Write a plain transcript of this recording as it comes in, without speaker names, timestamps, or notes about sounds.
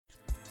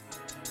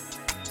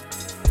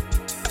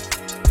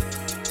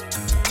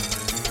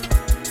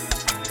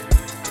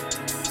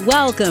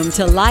Welcome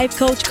to Life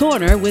Coach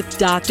Corner with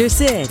Dr.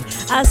 Sid,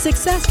 a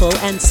successful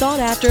and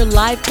sought-after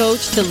life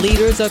coach to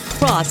leaders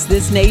across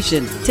this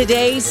nation.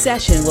 Today's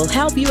session will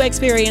help you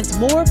experience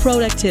more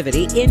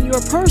productivity in your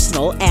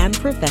personal and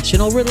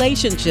professional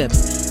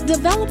relationships,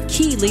 develop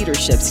key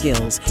leadership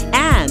skills,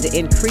 and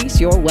increase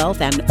your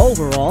wealth and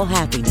overall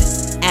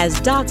happiness. As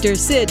Dr.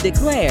 Sid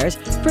declares,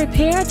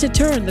 prepare to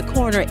turn the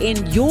corner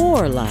in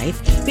your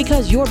life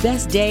because your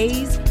best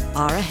days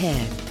are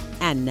ahead.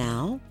 And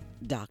now,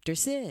 Dr.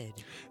 Sid.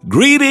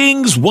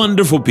 Greetings,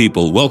 wonderful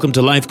people. Welcome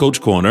to Life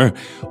Coach Corner,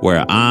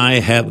 where I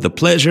have the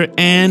pleasure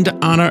and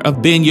honor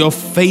of being your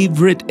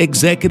favorite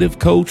executive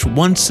coach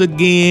once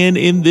again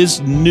in this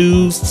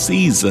new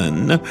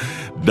season,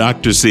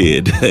 Dr.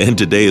 Sid. And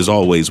today, as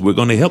always, we're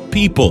going to help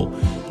people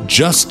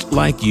just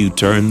like you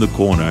turn the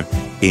corner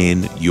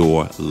in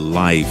your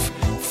life.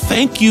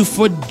 Thank you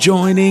for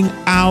joining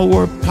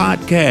our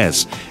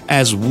podcast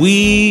as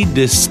we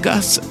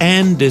discuss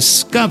and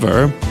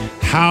discover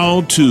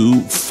how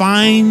to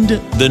find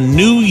the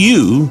new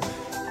you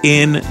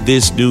in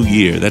this new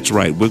year. That's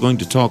right. We're going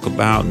to talk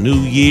about new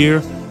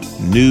year,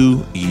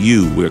 new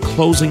you. We're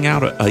closing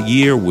out a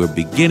year. We're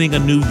beginning a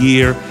new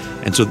year.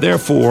 And so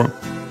therefore,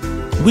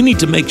 we need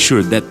to make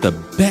sure that the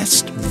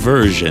best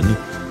version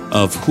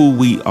of who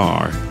we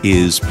are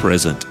is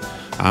present.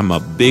 I'm a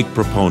big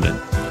proponent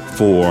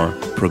for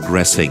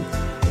progressing.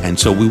 And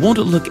so we want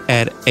to look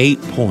at 8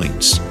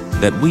 points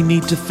that we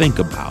need to think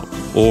about,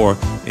 or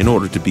in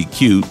order to be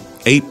cute,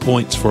 8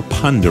 points for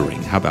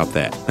pondering. How about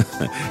that?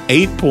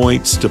 8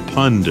 points to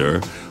ponder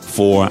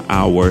for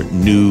our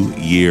new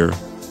year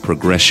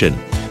progression.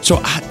 So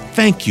I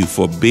thank you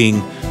for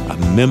being a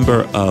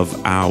member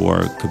of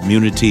our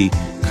community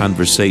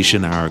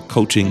conversation, our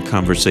coaching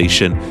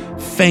conversation.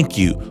 Thank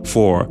you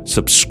for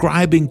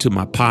subscribing to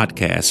my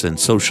podcasts and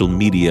social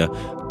media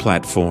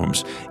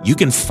platforms. You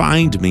can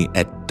find me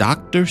at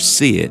Dr.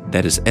 Sid,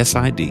 that is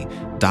S-I-D,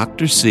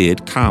 Dr.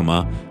 Sid,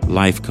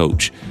 Life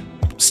Coach.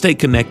 Stay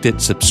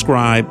connected,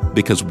 subscribe,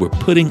 because we're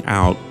putting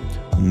out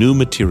new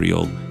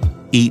material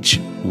each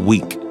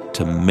week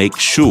to make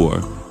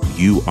sure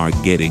you are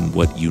getting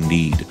what you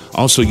need.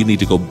 Also, you need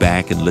to go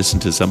back and listen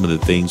to some of the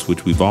things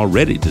which we've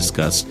already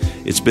discussed.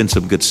 It's been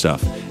some good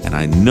stuff, and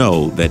I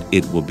know that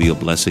it will be a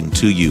blessing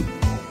to you.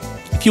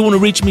 If you want to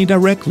reach me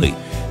directly,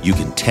 you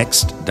can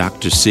text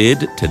Dr.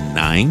 Sid to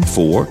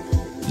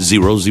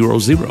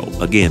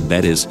 94000. Again,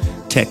 that is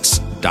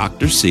text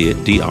Dr.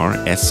 Sid,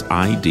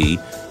 D-R-S-I-D,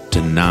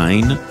 to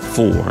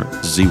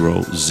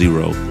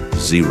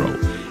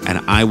 94000. And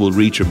I will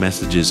read your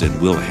messages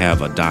and we'll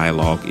have a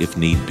dialogue if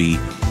need be.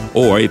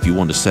 Or if you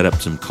want to set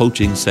up some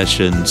coaching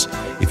sessions,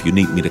 if you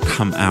need me to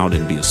come out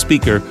and be a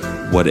speaker,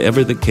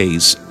 whatever the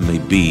case may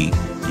be,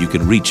 you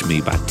can reach me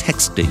by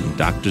texting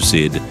Dr.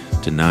 Sid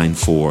to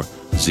 94000.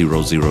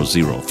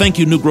 Thank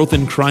you, New Growth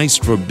in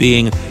Christ, for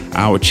being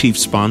our chief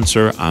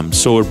sponsor. I'm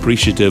so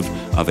appreciative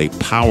of a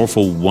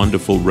powerful,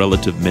 wonderful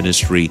relative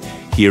ministry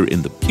here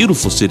in the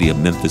beautiful city of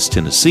Memphis,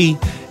 Tennessee.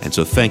 And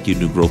so thank you,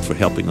 New Growth, for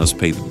helping us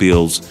pay the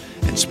bills.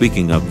 And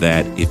speaking of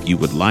that, if you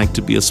would like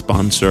to be a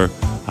sponsor,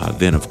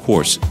 then of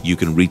course you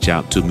can reach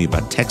out to me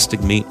by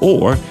texting me,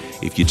 or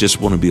if you just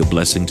want to be a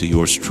blessing to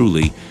yours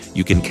truly,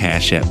 you can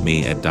cash at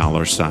me at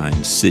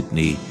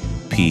 $Sidney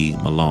P.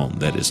 Malone.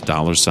 That is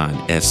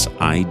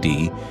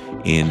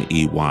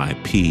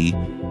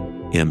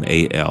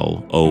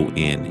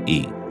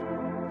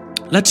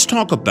 $SIDNEYPMALONE. Let's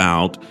talk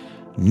about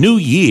New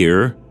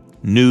Year,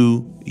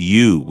 New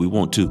You. We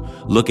want to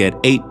look at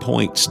 8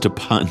 points to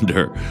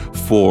ponder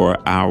for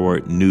our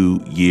New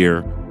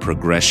Year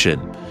progression.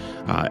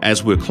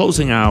 As we're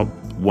closing out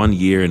one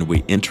year and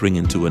we're entering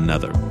into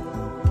another,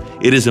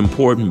 it is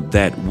important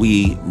that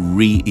we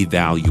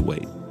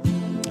reevaluate.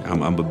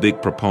 I'm a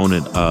big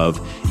proponent of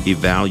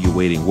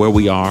evaluating where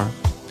we are,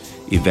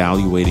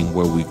 evaluating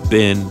where we've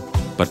been,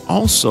 but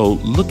also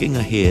looking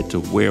ahead to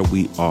where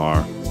we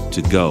are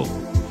to go.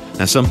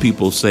 Now, some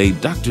people say,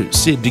 Dr.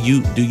 Sid, do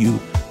you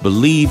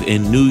believe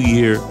in New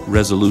Year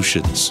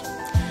resolutions?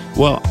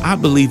 Well, I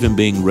believe in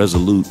being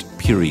resolute,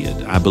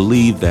 period. I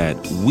believe that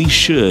we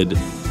should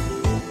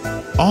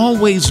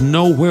always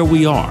know where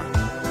we are,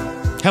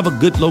 have a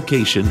good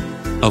location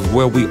of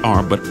where we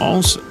are, but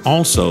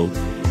also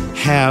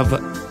have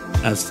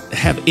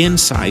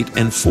insight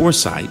and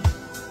foresight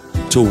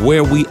to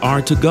where we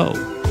are to go.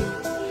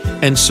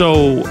 And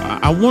so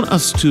I want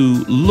us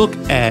to look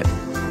at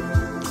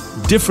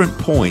different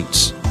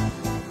points.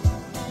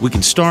 We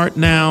can start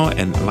now,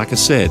 and like I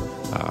said,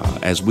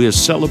 as we're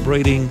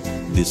celebrating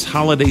this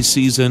holiday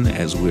season,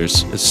 as we're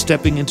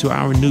stepping into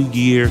our new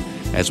year,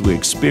 as we're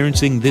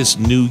experiencing this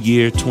new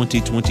year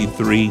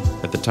 2023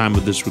 at the time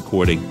of this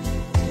recording,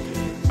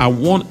 I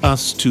want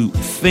us to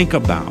think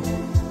about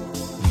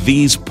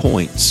these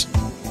points.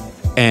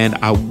 And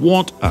I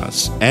want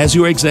us, as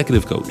your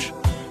executive coach,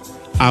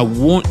 I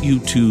want you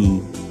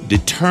to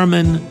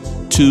determine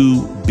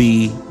to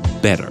be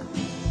better.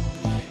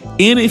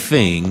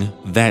 Anything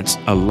that's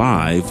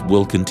alive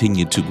will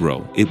continue to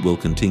grow. It will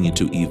continue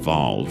to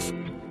evolve.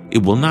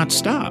 It will not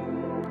stop.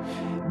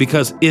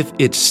 Because if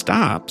it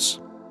stops,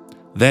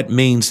 that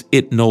means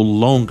it no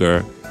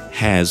longer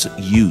has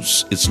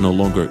use. It's no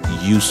longer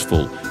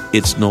useful.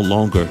 It's no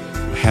longer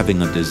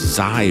having a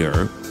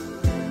desire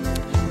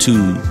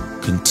to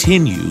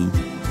continue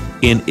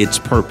in its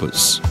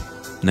purpose.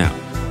 Now,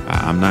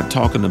 I'm not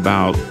talking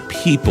about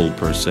people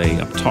per se.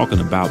 I'm talking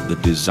about the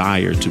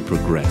desire to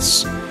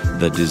progress,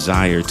 the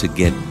desire to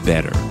get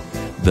better,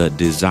 the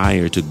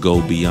desire to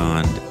go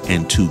beyond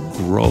and to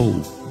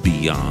grow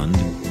beyond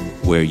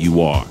where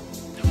you are.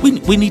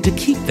 We need to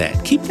keep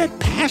that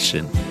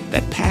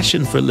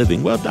passion for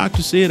living. Well,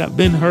 Dr. Sid, I've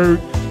been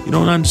hurt. You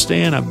don't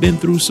understand. I've been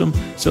through some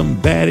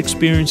bad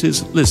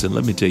experiences. Listen,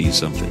 let me tell you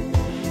something.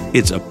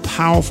 It's a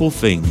powerful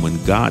thing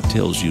when God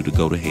tells you to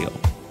go to hell.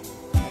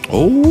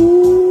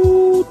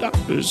 Oh,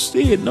 Dr.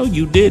 Sid, no,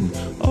 you didn't.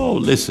 Oh,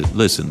 listen.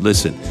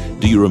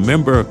 Do you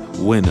remember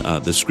when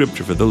the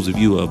scripture, for those of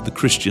you of the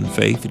Christian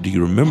faith, do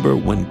you remember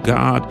when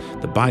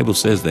the Bible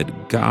says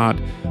that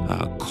God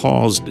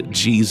caused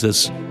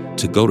Jesus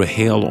to go to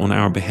hell on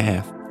our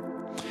behalf?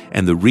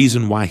 And the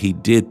reason why he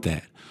did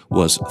that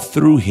was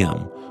through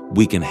him,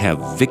 we can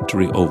have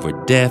victory over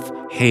death,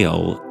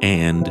 hell,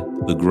 and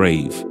the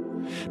grave.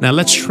 Now,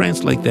 let's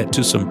translate that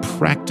to some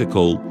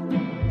practical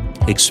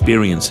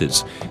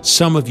experiences.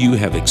 Some of you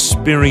have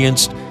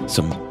experienced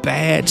some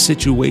bad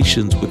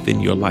situations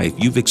within your life.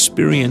 You've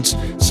experienced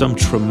some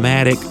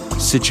traumatic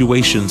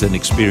situations and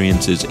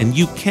experiences, and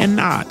you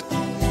cannot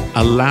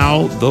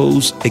allow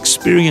those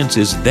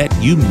experiences that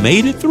you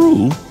made it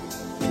through,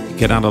 you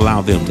cannot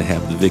allow them to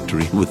have the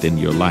victory within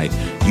your life.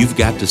 You've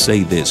got to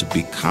say this: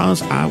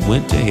 because I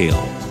went to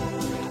hell,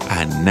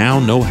 I now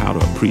know how to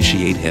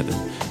appreciate heaven.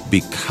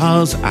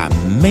 Because I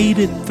made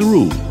it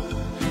through,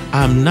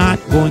 I'm not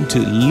going to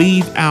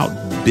leave out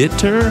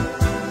bitter,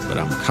 but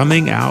I'm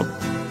coming out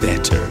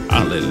better.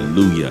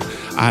 Hallelujah.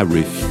 I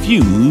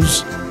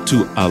refuse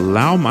to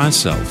allow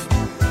myself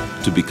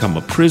to become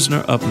a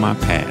prisoner of my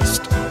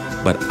past,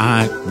 but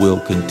I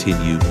will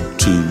continue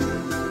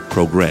to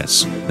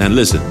progress. Now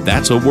listen,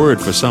 that's a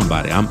word for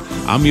somebody.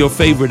 I'm your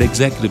favorite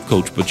executive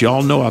coach, but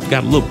y'all know I've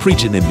got a little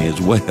preaching in me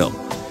as well.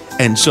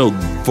 And so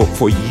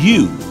for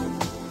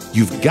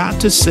you've got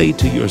to say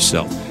to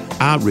yourself,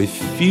 I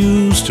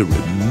refuse to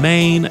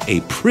remain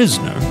a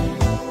prisoner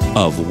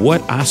of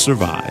what I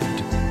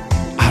survived.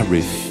 I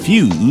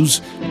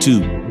refuse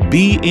to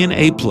be in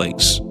a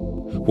place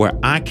where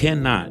I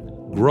cannot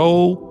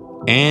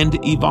grow and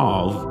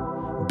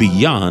evolve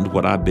beyond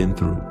what I've been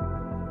through.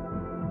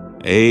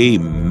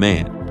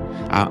 Amen.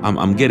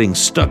 I'm getting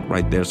stuck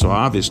right there, so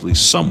obviously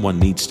someone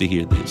needs to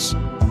hear this.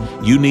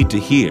 You need to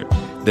hear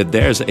that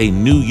there's a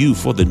new you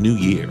for the new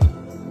year.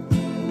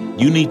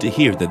 You need to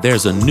hear that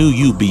there's a new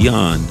you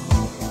beyond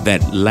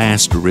that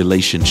last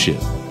relationship.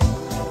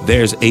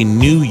 There's a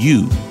new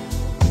you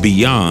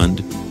beyond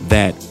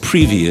that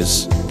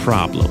previous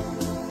problem.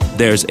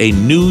 There's a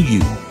new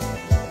you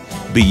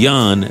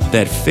beyond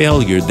that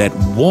failure that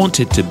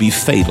wanted to be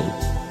fatal,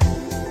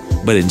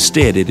 but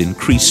instead it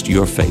increased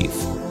your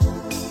faith.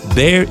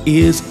 There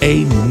is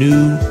a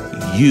new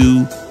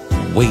you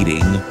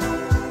waiting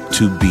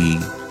to be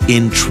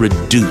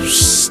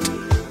introduced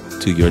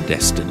to your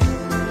destiny.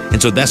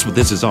 And so that's what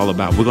this is all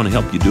about. We're going to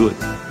help you do it.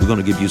 We're going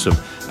to give you some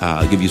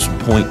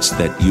points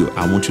that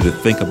I want you to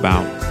think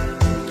about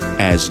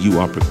as you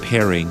are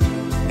preparing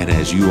and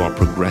as you are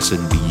progressing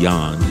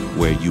beyond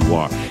where you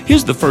are.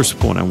 Here's the first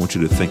point I want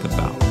you to think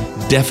about.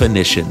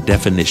 Definition.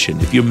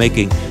 If you're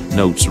making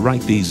notes,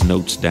 write these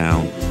notes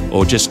down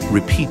or just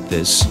repeat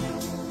this.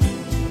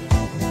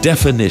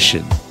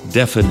 Definition.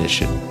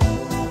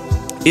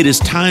 It is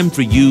time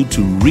for you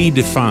to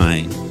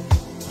redefine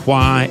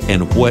why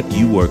and what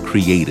you were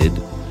created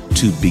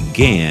to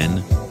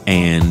begin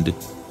and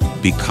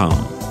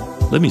become.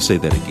 Let me say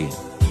that again.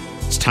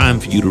 It's time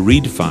for you to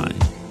redefine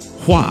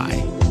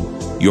why.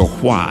 Your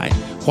why.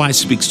 Why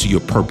speaks to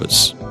your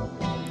purpose.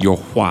 Your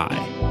why.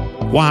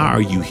 Why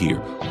are you here?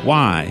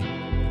 Why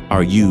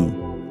are you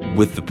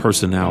with the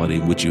personality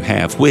which you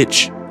have,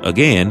 which,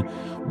 again,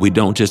 we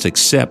don't just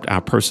accept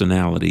our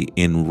personality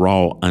in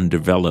raw,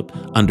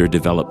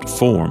 underdeveloped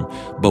form,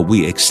 but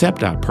we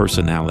accept our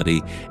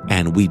personality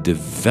and we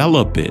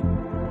develop it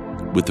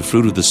with the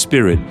fruit of the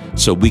Spirit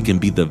so we can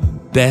be the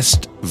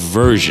best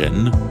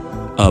version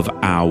of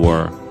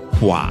our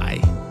why.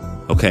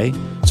 Okay?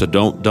 So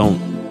don't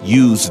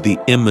use the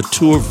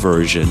immature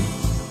version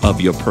of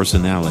your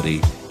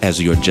personality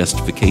as your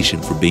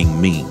justification for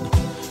being mean.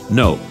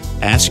 No,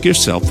 ask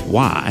yourself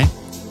why.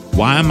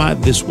 Why am I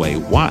this way?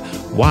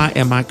 Why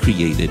am I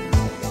created?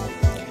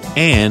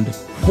 And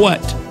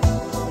what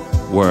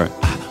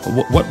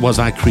was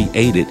I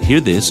created? Hear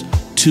this,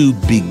 to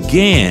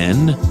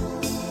begin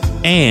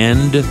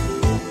and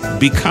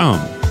become.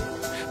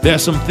 There are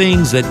some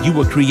things that you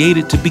were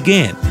created to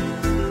begin.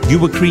 You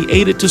were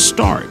created to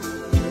start.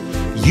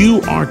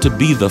 You are to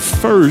be the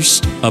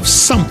first of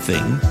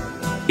something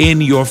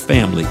in your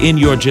family, in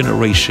your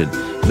generation,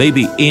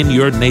 maybe in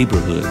your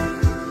neighborhood.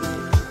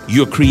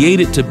 You're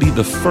created to be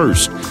the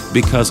first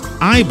because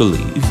I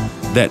believe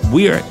that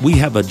we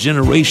have a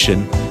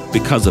generation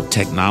because of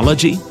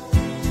technology,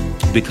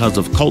 because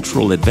of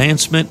cultural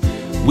advancement,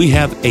 We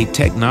have a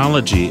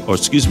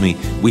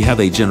we have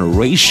a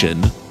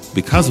generation,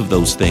 because of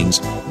those things,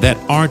 that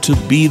are to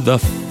be the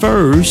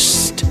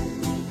first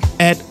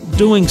at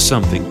doing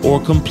something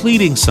or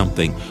completing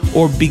something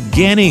or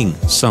beginning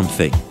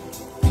something.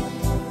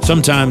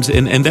 Sometimes,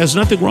 and there's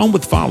nothing wrong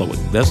with following.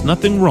 There's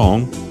nothing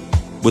wrong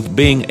with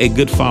being a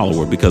good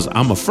follower, because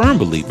I'm a firm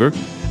believer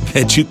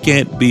that you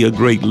can't be a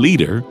great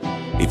leader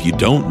if you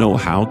don't know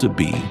how to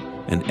be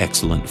an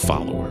excellent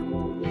follower.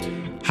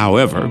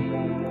 However,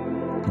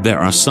 there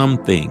are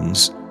some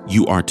things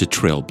you are to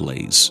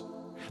trailblaze.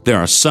 There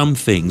are some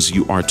things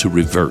you are to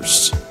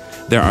reverse.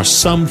 There are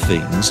some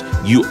things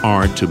you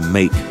are to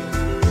make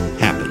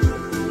happen.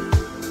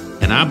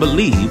 And I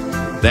believe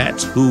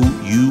that's who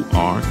you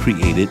are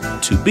created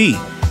to be.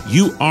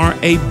 You are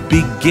a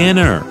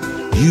beginner.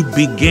 You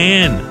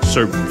began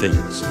certain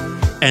things.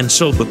 And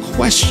so the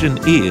question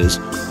is,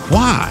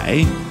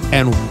 why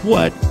and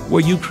what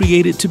were you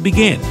created to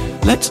begin?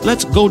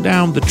 Let's go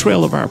down the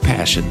trail of our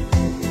passion.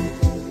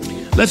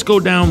 Let's go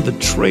down the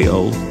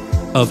trail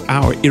of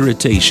our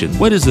irritation.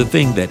 What is the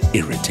thing that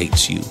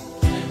irritates you?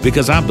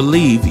 Because I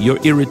believe your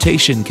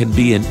irritation can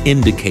be an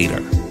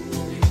indicator.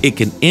 It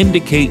can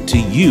indicate to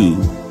you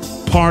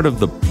part of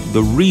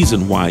the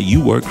reason why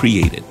you were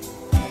created.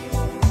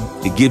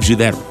 It gives you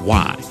that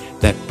why,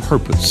 that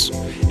purpose.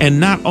 And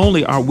not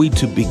only are we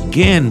to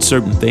begin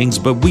certain things,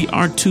 but we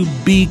are to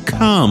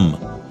become.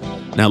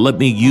 Now, let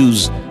me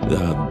use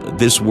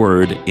this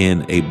word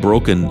in a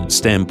broken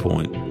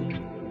standpoint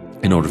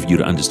in order for you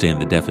to understand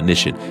the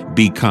definition.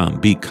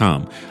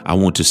 Become. I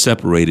want to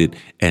separate it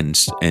and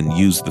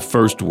use the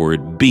first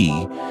word be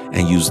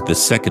and use the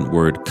second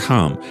word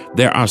come.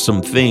 There are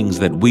some things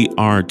that we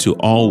are to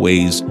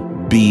always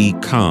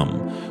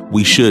become.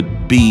 We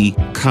should be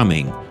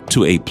coming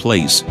to a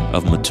place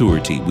of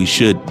maturity. We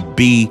should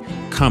be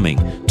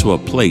coming to a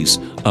place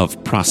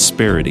of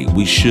prosperity.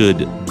 We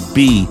should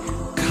be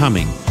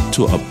coming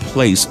to a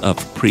place of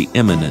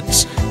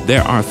preeminence.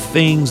 There are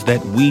things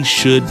that we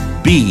should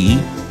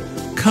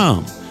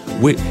become.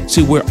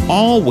 We're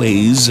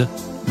always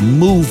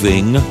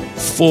moving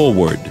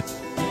forward.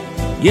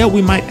 Yeah,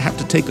 we might have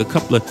to take a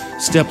couple of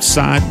steps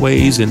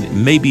sideways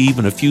and maybe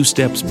even a few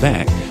steps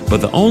back. But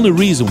the only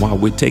reason why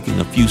we're taking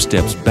a few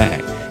steps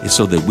back is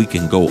so that we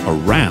can go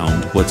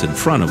around what's in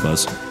front of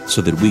us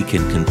so that we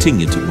can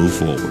continue to move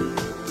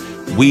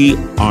forward. We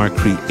are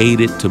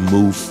created to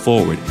move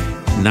forward,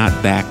 not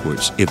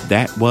backwards. If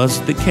that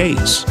was the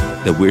case,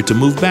 that we're to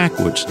move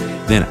backwards,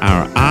 then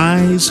our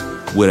eyes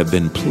would have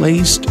been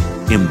placed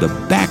in the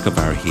back of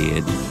our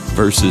head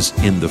versus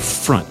in the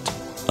front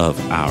of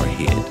our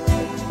head.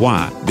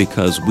 Why?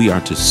 Because we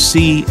are to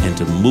see and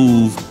to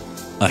move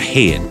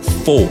ahead,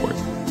 forward.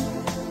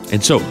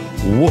 And so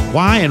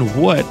why and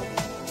what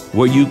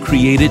were you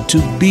created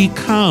to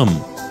become?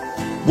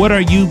 What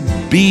are you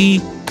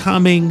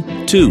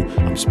becoming to?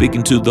 I'm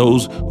speaking to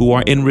those who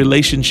are in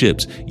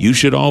relationships. You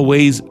should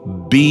always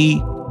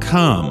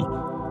become.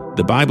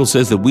 The Bible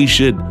says that we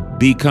should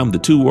become. The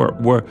two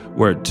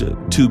were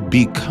to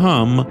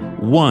become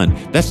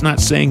one. That's not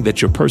saying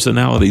that your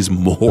personalities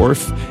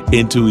morph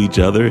into each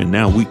other and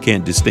now we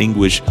can't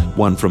distinguish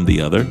one from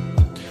the other.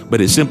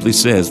 But it simply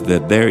says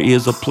that there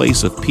is a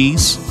place of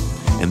peace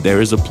and there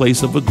is a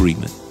place of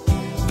agreement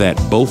that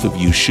both of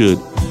you should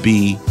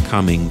be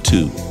coming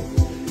to.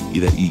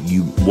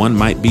 One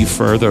might be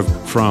further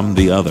from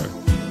the other.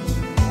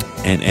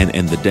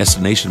 And the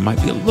destination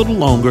might be a little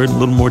longer and a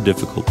little more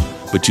difficult,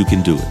 but you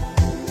can do it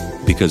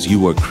because you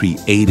were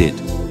created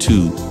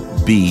to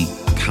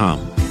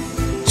become.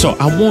 So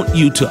I want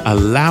you to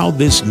allow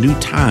this new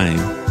time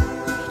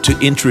to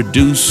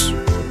introduce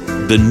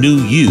the new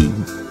you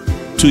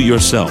to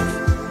yourself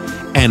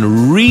and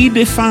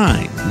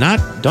redefine.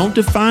 Don't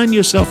define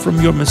yourself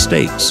from your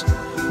mistakes.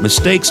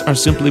 Mistakes are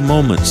simply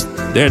moments.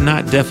 They're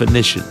not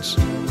definitions.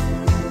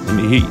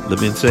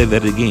 Let me say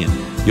that again.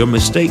 Your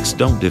mistakes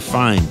don't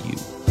define you.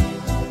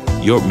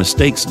 Your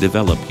mistakes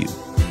develop you.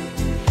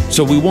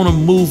 So we want to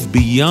move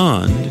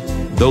beyond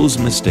those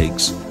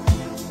mistakes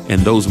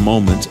and those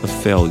moments of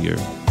failure.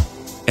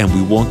 And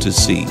we want to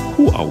see,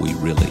 who are we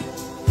really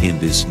in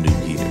this new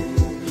year?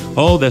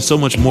 Oh, there's so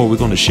much more we're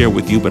going to share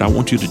with you, but I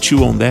want you to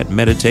chew on that,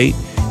 meditate,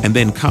 and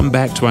then come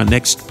back to our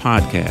next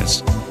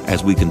podcast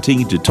as we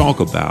continue to talk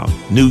about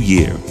New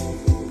Year,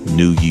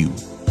 New You.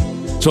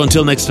 So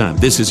until next time,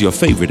 this is your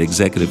favorite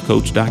executive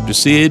coach, Dr.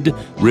 Sid,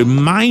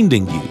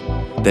 reminding you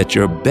that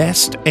your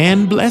best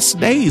and blessed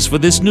days for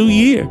this new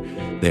year,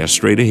 they are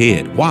straight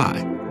ahead.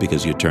 Why?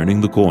 Because you're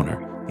turning the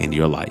corner in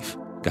your life.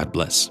 God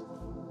bless.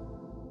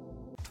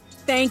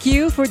 Thank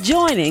you for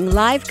joining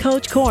Life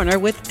Coach Corner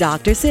with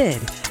Dr.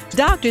 Sid.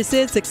 Dr.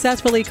 Sid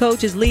successfully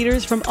coaches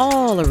leaders from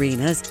all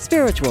arenas,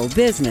 spiritual,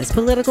 business,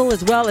 political,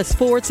 as well as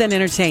sports and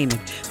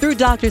entertainment. Through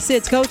Dr.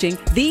 Sid's coaching,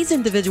 these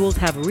individuals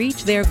have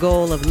reached their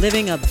goal of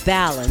living a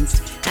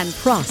balanced and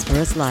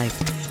prosperous life.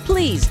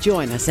 Please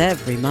join us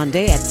every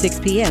Monday at 6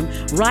 p.m.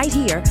 right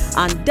here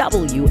on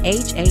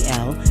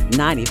WHAL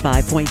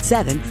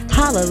 95.7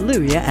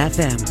 Hallelujah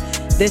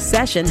FM. This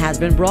session has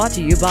been brought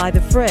to you by the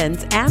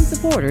friends and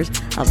supporters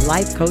of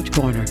Life Coach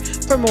Corner.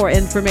 For more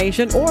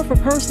information or for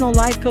personal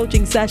life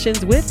coaching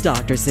sessions with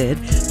Dr. Sid,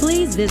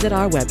 please visit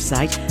our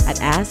website at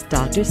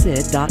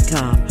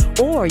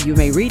AskDrSid.com, or you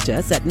may reach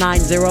us at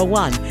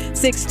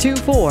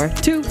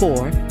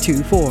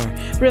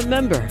 901-624-2424.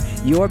 Remember,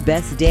 your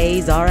best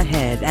days are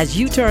ahead as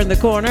you turn the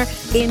corner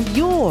in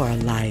your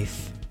life.